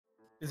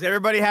Does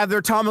everybody have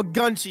their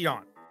Tamagotchi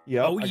on?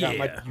 Yep. Oh, I yeah.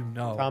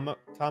 got my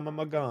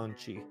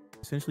Tamagotchi.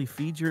 Essentially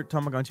feed your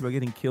Tamagotchi by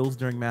getting kills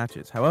during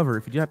matches. However,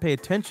 if you do not pay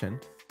attention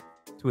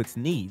to its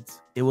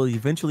needs, it will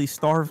eventually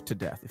starve to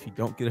death if you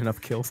don't get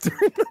enough kills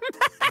during the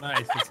match.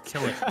 Nice. Let's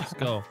kill it. Let's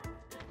go.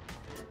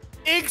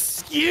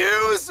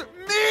 Excuse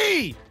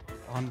me!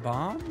 On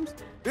bombs?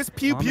 This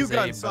pew Bomb pew is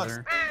gun A, sucks,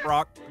 brother.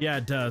 Brock. Yeah,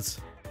 it does.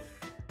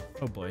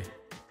 Oh boy.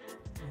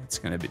 It's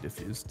gonna be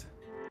diffused.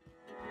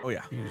 Oh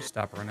yeah. You can just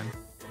stop running.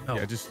 No.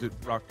 Yeah, just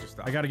Brock, just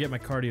stop. I gotta get my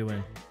cardio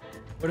in.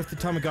 What if the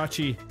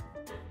Tamagotchi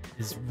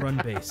is run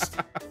based?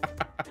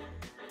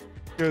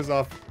 Goes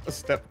off a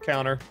step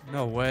counter.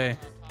 No way.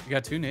 You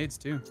got 2 nades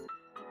too.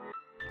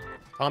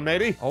 Tom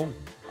Nady. Oh,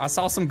 I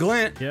saw some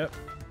glint. Yep.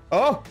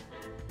 Oh.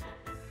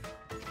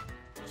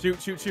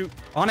 Shoot, shoot, shoot.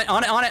 On it,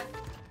 on it, on it.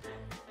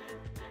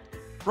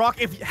 Brock,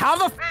 how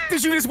the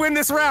did you just win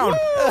this round?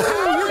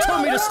 You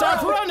told me to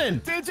stop running.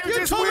 Did you You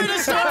just told win me to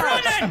this stop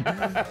round? running.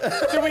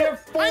 Dude, we have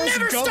Forrest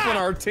never Gump stop. on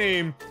our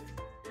team.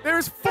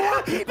 There's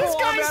 4 people This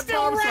on guy's that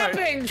still bomb site.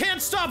 rapping.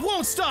 Can't stop,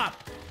 won't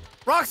stop.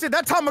 Brock said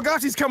that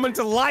Tamagotchi's coming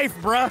to life,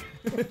 bruh.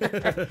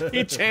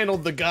 He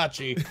channeled the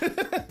Gotchi.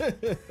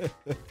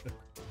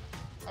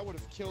 I would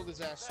have killed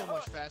his ass so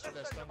much faster if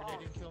that stun grenade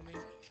didn't kill me.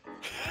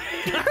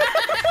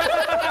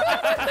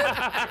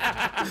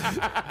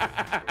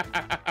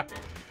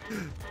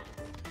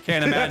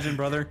 Can't imagine,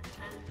 brother.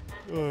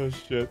 Oh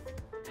shit.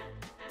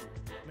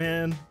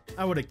 Man,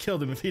 I would have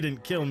killed him if he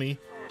didn't kill me.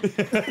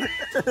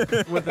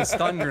 With a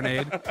stun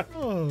grenade.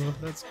 Oh,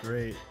 that's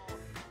great.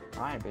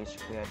 Alright,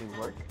 basically I do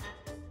work.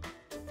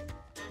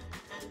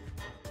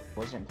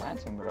 Wasn't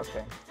planting, but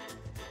okay.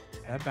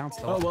 That bounced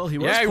Oh off. well, he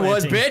was. Yeah, he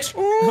was, planting. bitch.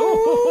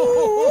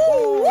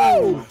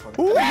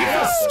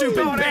 You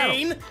stupid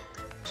Bane.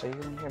 So you're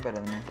gonna hear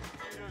better than me.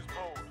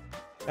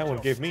 That one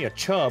gave me a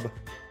chub.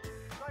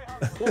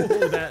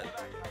 Oh,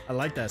 I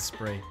like that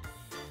spray.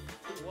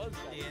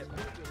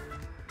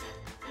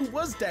 Who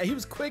was that? He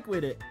was quick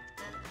with it.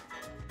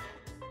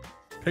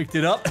 Picked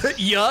it up.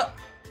 Yup.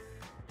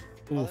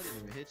 I didn't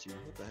even hit you.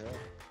 What the hell?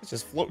 It's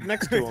just floating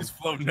next to him. Just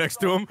floating next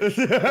to him.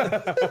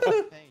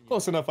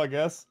 Close enough, I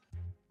guess.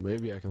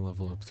 Maybe I can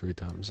level up 3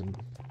 times in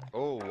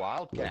Oh,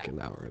 Wildcat. like an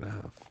hour and a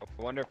half. I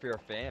wonder if you're a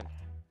fan.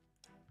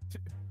 Are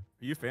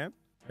you a fan?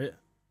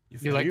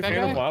 You like that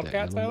fan of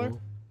Wildcat, Tyler?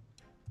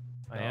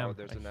 I No, am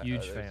there's a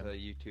huge there's fan. a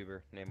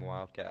YouTuber named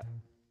Wildcat.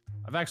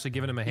 I've actually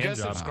given him a hand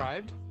job.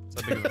 subscribed?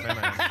 That's how big of a fan I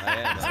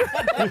am.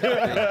 I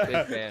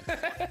am. Big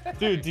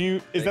fan.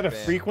 Dude, is that a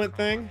fan. frequent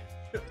thing?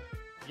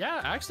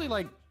 Yeah, actually,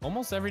 like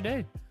almost every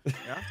day.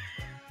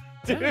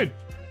 Dude,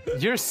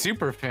 You're a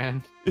super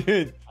fan.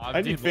 dude,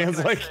 I need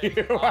fans like you.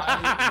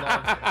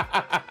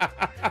 I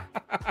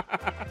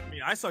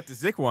mean, I sucked a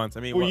Zick once. I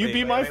mean, Will what- you wait,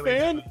 be wait, my wait, wait,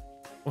 fan?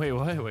 Wait,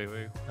 what?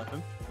 Wait.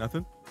 Nothing.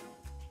 Nothing.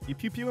 You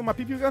pew pew in my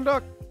pew pew gun,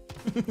 dog.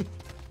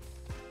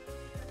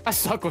 I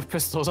suck with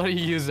pistols. How do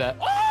you use that?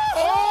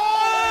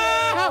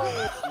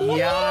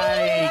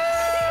 Yikes!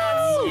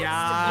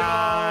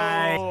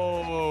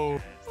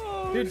 Yikes!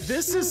 Dude,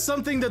 this is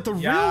something that the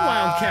real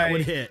Wildcat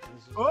would hit.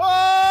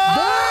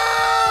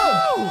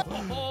 Oh!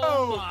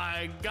 Oh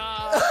my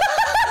god!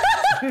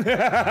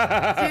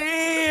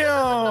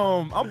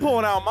 Damn! I'm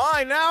pulling out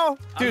mine now.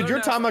 Dude, your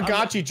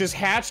Tamagotchi just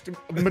hatched,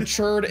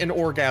 matured, and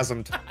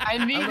orgasmed.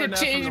 I need to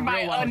change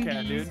my Wildcat,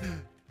 undies. dude.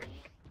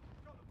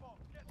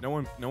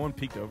 No one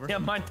peeked over. Yeah,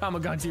 my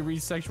Tamagotchi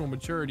reached sexual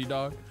maturity,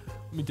 dog.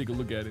 Let me take a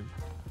look at him.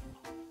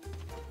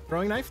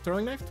 Throwing knife,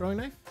 throwing knife, throwing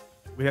knife.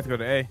 We have to go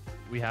to A.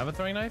 We have a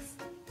throwing knife?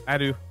 I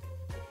do.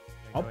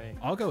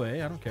 I'll go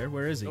A. I don't care.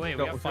 Where is he? Wait,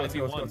 we have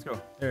 5v1. Let's go.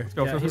 There.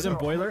 go, Yeah, let's he's go. in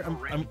boiler.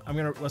 I'm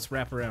gonna let's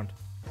wrap around.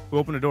 Who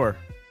opened the door?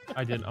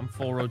 I did. I'm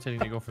full rotating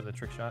to go for the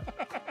trick shot.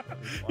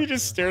 He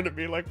just stared at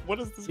me like, what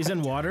is this? He's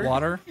in water.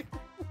 Water.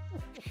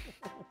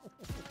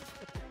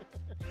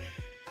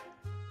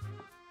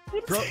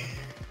 Bro.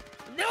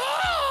 No!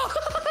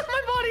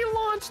 My body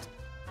launched.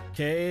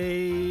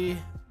 Okay.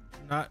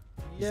 Not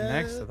He's yet.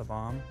 next to the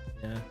bomb.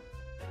 Yeah.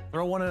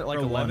 Throw one at like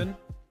Throw 11.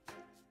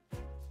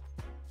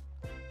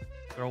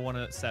 Throw one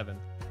at 7.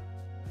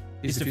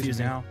 He's He's defusing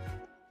defusing. now.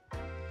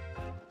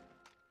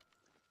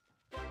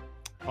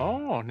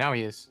 Oh, now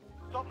he is.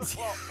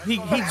 He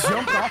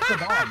jumped off the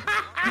bomb.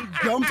 He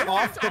jumped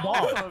off the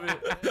bomb. I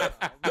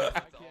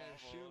can't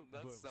shoot.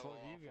 That's so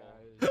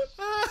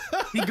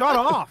awful. He got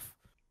off.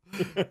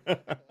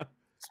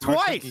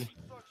 Twice. He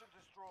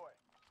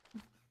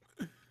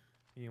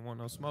didn't want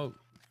no smoke.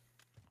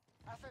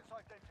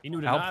 He knew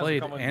the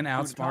Outplayed knives were coming and through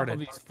the top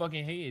outsmarted. of his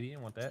fucking head. He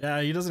didn't want that.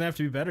 Yeah, he doesn't have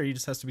to be better. He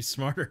just has to be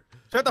smarter.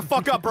 Shut the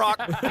fuck up, Brock.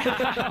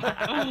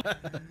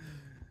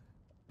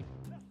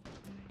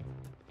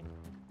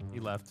 He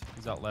left.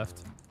 He's out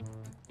left.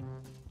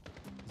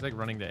 He's like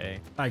running to A.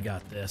 I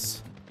got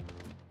this.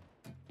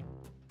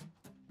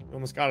 You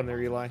almost got him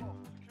there, Eli.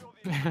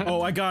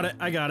 Oh, I got it.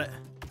 I got it.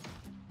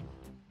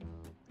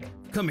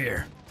 Come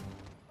here.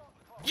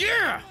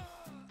 Yeah.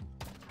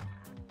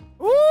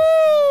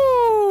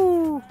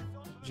 Woo!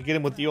 Did you get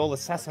him with the old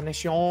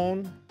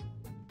assassination?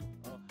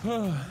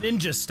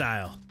 Ninja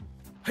style.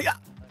 Yeah.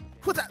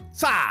 What's that?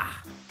 Sa.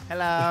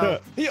 Hello.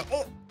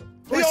 Oh,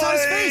 I saw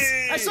his face!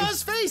 I saw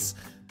his face!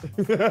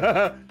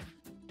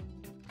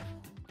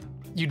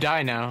 You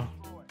die now.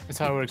 That's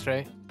how it works,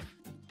 right?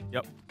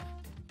 Yep.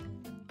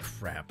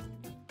 Crap.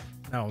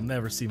 I'll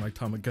never see my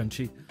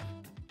Tamagotchi.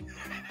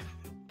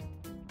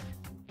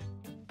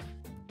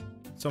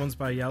 Someone's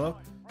by yellow.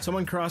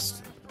 Someone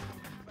crossed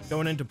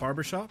going into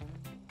barbershop.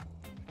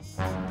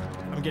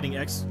 I'm getting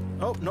X.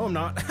 Oh, no, I'm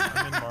not.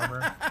 I'm in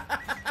barber.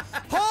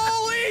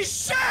 Holy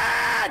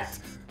shit!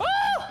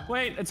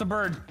 Wait, it's a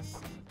bird.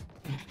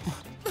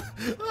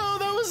 Oh,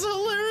 that was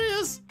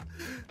hilarious.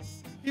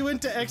 He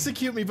went to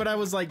execute me, but I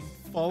was like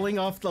falling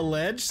off the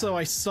ledge, so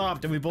I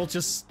stopped and we both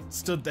just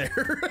stood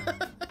there.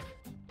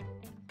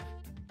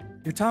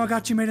 Your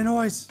Tamagotchi made a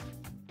noise.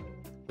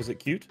 Was it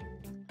cute?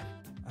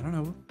 I don't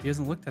know. He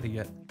hasn't looked at it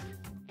yet.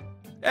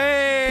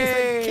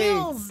 Hey!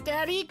 Kills,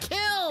 Daddy,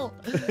 kill!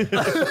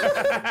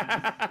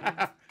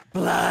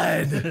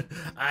 Blood.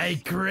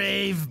 I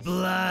crave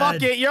blood.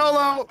 Fuck it,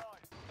 YOLO!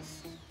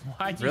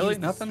 Why'd you Really? use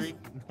the Nothing? streak?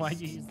 Why'd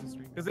you use the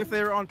streak? Because if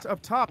they were on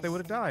up top, they would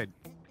have died.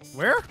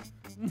 Where?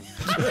 He's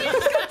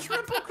got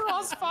triple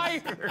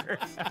crossfire.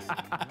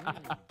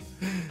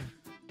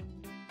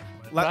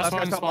 Last guy's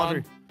one, top spawn.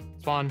 laundry.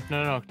 Spawn.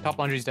 No. Top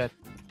laundry's dead.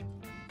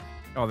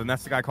 Oh, then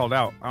that's the guy called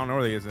out. I don't know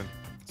where he is in.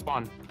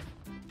 Spawn.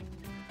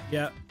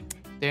 Yeah,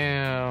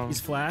 Damn. he's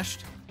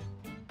flashed.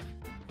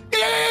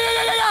 I'm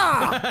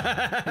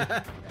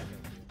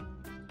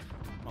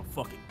a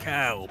fucking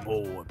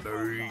cowboy,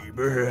 baby.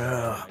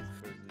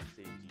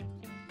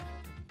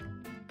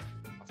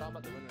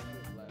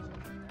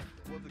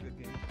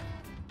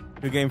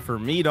 Good game for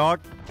me, dog.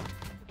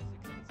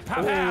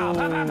 Pow, pow,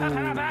 pow, pow, pow,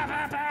 pow,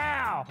 pow,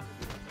 pow.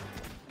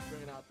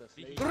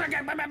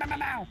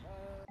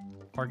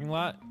 Parking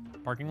lot.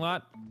 Parking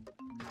lot.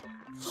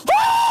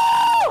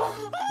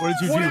 What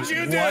did you do? What did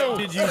you do? What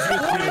did you just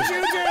What did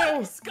you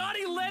do?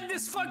 Scotty led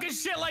this fucking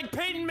shit like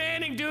Peyton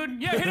Manning,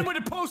 dude. Yeah, hit him with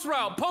a post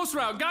route. Post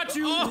route. Got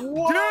you.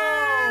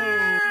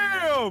 Damn!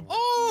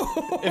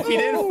 If he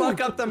didn't fuck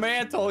up the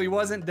mantle, he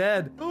wasn't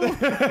dead.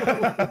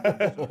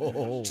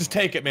 Just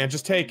take it, man.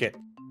 Just take it.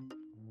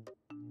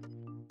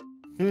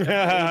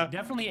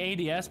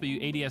 Definitely ADS, but you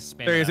ADS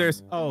spam. There he is, there he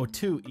is. Oh,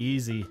 too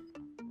easy.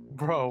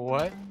 Bro,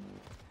 what?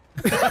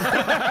 Should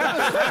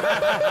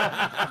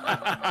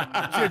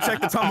check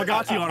the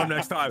Tamagotchi on him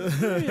next time.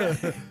 Shouldn't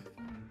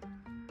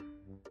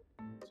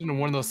have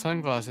worn those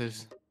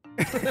sunglasses.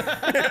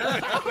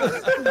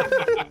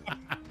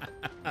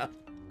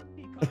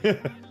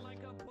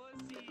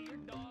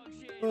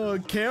 Oh,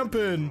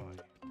 camping.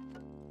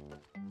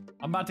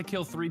 I'm about to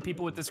kill 3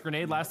 people with this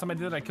grenade. Last time I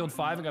did it, I killed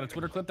 5 and got a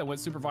Twitter clip that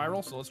went super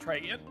viral. So let's try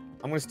it again.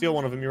 I'm gonna steal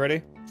one of them. You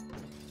ready?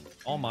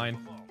 All mine.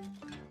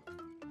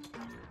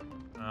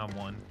 I'm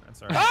 1.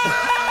 That's alright.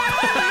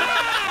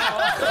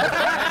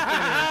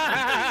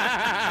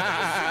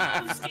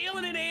 I'm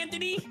stealing it,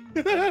 Anthony.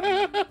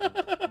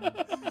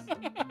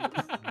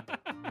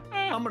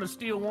 I'm gonna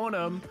steal one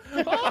of them.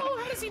 Oh,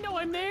 how does he know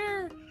I'm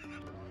there?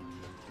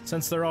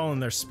 Since they're all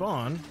in their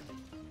spawn.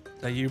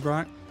 Is that you,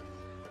 Brock?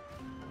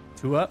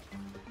 2 up.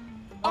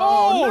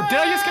 Oh, did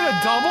I just get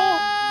a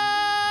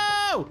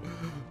double?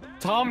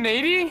 Tom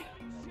Nady?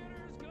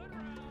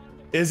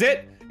 Is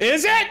it?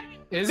 Is it?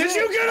 Is Did it?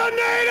 you get a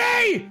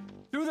Nady?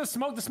 Through the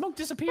smoke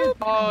disappeared.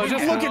 Oh,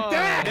 Just look at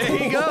that.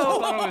 There you go. I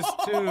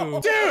thought it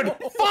was 2. Dude,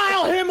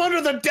 file him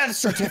under the death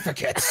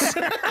certificates.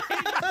 Put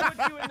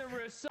you in the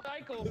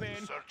recycle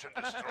bin.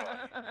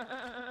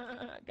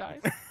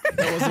 Guys.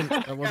 That wasn't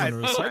a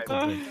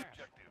recycle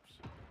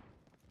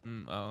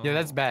bin. Yeah,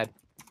 that's bad.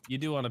 You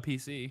do on a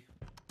PC.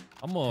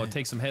 I'm gonna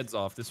take some heads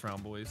off this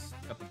round, boys.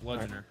 Got the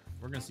bludgeoner.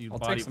 We're gonna see I'll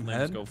body take some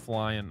flames head. go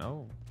flying.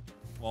 Oh.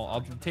 Well,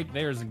 I'll take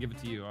theirs and give it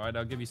to you. All right,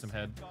 I'll give you some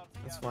head.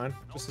 That's fine.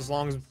 Just as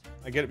long as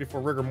I get it before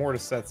rigor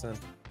mortis sets in.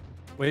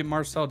 Wait,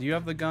 Marcel, do you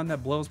have the gun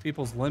that blows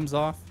people's limbs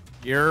off?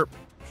 Yerp.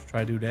 Let's try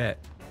to do that.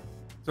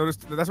 So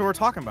that's what we're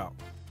talking about.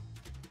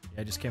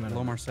 Yeah, I just came out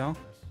Hello, of Marcel.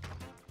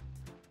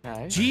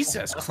 Nice.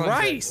 Jesus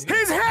Christ!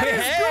 His head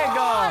is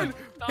gone!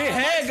 His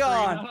head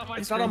gone!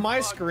 It's not on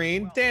my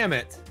screen. Damn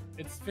it.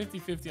 It's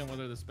 50-50 on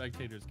whether the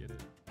spectators get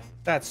it.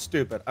 That's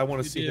stupid. I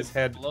want to You see did his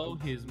head blow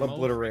his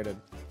obliterated.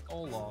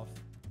 skull off.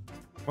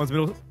 One's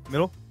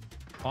middle.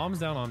 Palms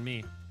down on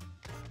me.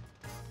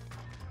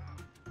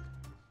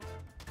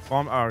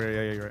 Bomb. Oh,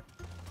 yeah, you're right.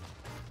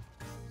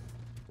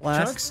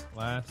 Last. Chunks?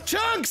 Last.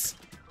 Chunks!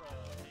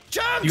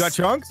 Chunks! You got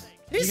chunks?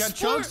 He's You got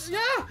chunks? Yeah!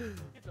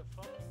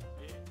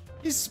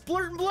 He's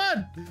splurting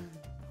blood.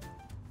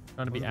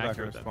 Trying to be Wasn't back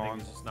accurate. there, That thing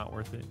spawn. is just not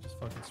worth it. Just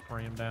fucking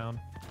spray him down.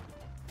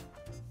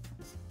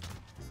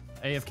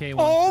 AFK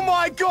 1. Oh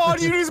my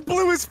god, you just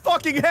blew his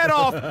fucking head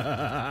off!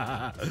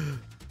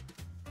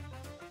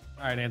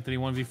 All right, Anthony,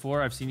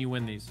 1v4. I've seen you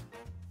win these.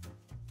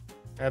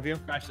 Have you?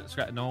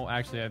 No,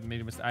 actually, I've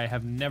made a mistake. I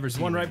have never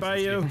seen One you right win by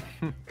this you.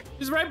 game.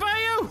 He's right by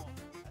you.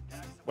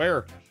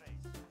 Where?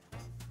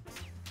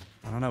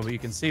 I don't know, but you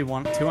can see 2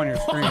 on your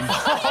screen.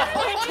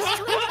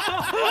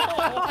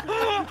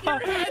 Your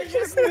head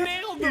just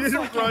nailed the He just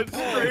fucking runs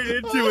straight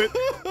into it.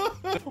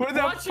 Where'd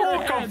that Watch your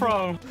pole come head.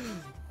 from?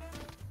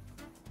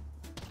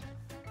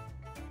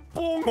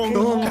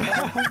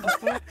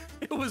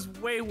 It was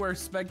way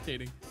worse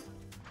spectating.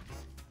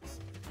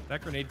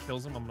 That grenade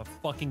kills him. I'm gonna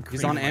fucking cream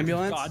He's on him in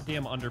ambulance?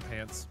 goddamn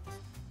underpants.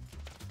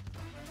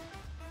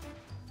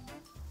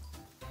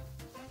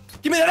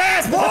 Give me that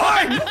ass,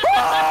 boy!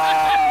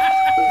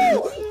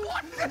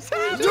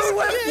 Dude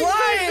went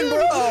flying,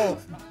 bro.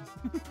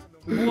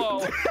 Whoa.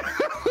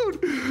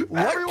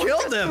 What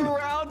killed him?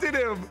 Surrounded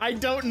him. I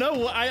don't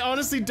know. I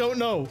honestly don't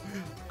know.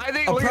 I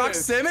think A look at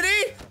this.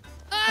 proximity?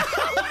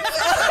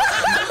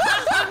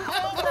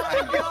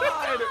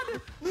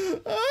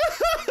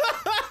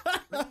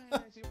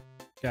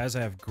 Guys,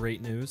 I have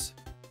great news.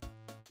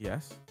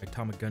 Yes. My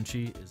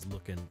Tamagotchi is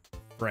looking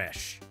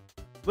fresh.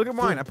 Look at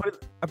mine. I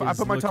put my He's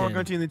looking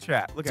Tamagotchi in the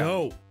chat. Look at it.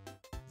 Dope.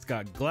 He's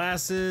got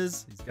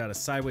glasses. He's got a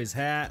sideways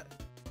hat.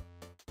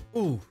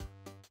 Ooh.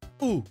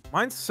 Ooh.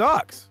 Mine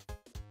sucks.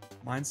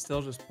 Mine's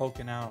still just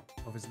poking out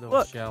of his little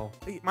Look. shell.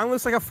 Mine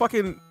looks like a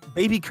fucking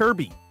baby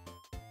Kirby.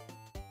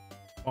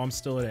 Oh, I'm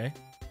still at A.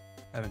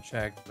 Haven't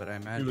checked, but I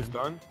imagine.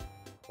 done.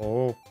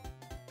 Oh.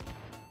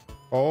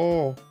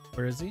 Oh.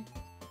 Where is he?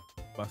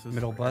 Buses.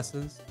 Middle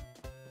buses.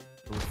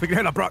 Figure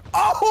it out, Brock.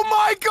 Oh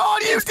my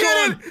God! You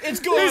did it! It's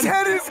gone. His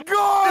head is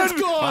gone.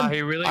 It's gone.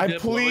 He really I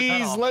did blow his head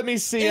please off. let me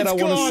see it. It's I want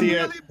to gone. see He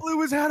it. really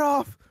blew his head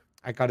off.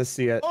 I gotta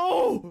see it.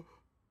 Oh!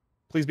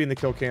 Please be in the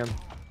kill cam.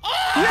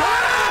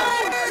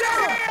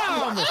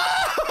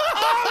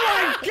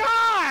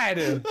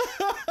 God!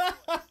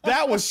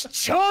 That was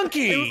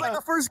chunky! It was like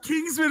the first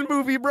Kingsman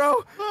movie,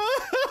 bro.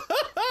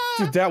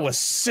 Dude, that was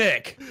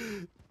sick.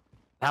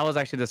 That was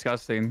actually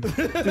disgusting. Dude,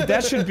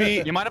 that should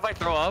be. You mind if I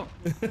throw up?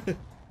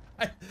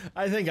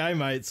 I think I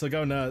might, so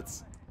go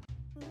nuts.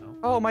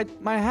 Oh, my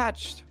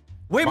hatched.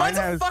 Wait, Mine mine's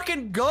a has-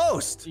 fucking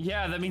ghost.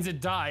 Yeah, that means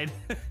it died.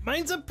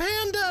 Mine's a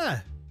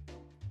panda.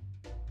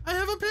 I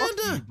have a Fuck you,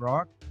 panda.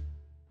 Brock.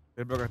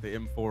 They broke out the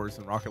M4s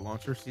and rocket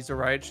launchers. He's a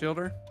riot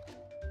shielder.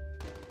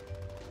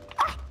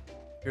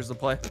 Here's the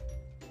play.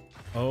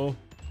 Oh.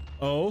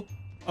 Oh.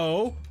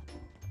 Oh.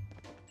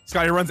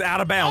 Scotty runs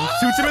out of bounds,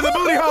 shoots him in the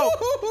booty hole.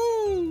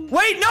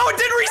 Wait, no, it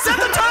didn't reset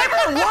the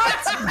timer. What?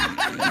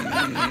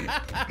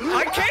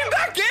 I came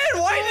back in.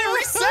 Why did it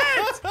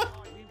reset?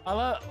 I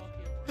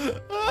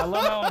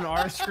love how on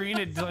our screen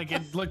it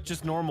looked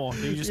just normal.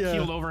 You just Yeah.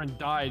 keeled over and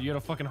died. You had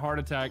a fucking heart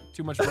attack.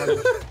 Too much running.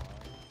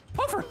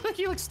 Puffer, look,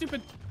 you look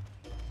stupid.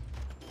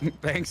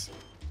 Thanks.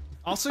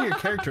 Also, your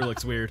character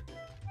looks weird.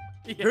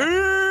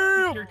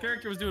 Yeah. Your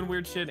character was doing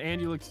weird shit and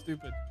you look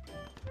stupid.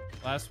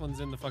 Last one's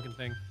in the fucking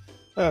thing.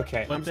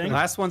 Okay. One thing.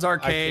 Last one's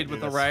arcade do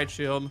with the this. riot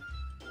shield.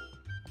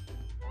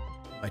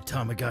 My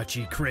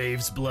Tamagotchi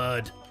craves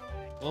blood.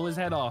 Blow his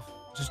head off.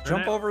 Just Turn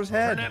jump that- over his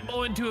Turn head. that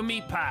boy into a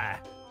meat pie.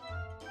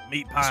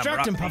 Meat pie. Distract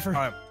Brock, him, meat Puffer.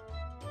 pie.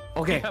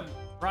 Okay. Yeah,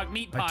 Rock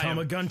meat My pie. him.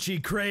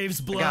 Tamagotchi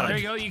craves got blood. There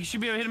you go. You should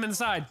be able to hit him in the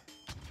side.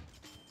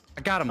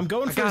 I got him. I'm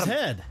going I for got his him.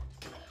 head.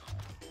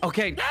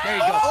 Okay, there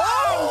you go.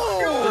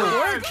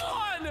 Oh,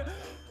 gone.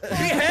 His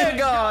head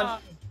gone.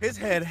 His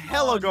head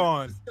hella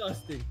gone.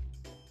 Disgusting.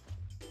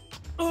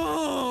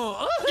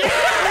 Oh.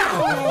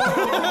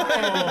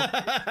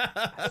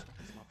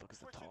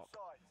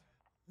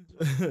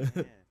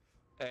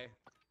 Hey.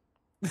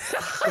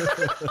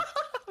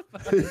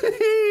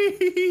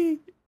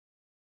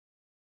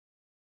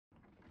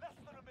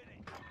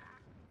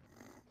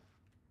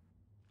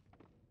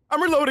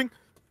 I'm reloading.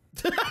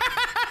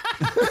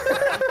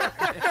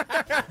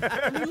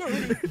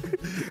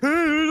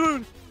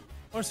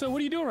 Marcel, what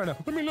are you doing right now?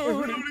 Let me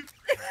load.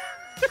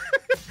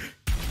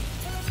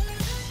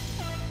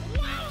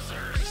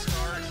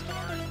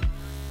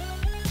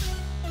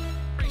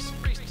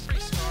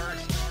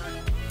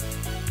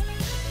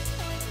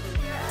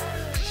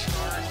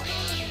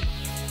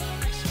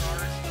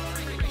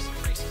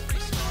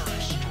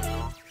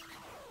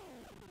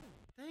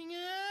 Dang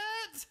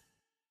it!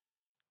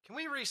 Can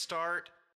we restart?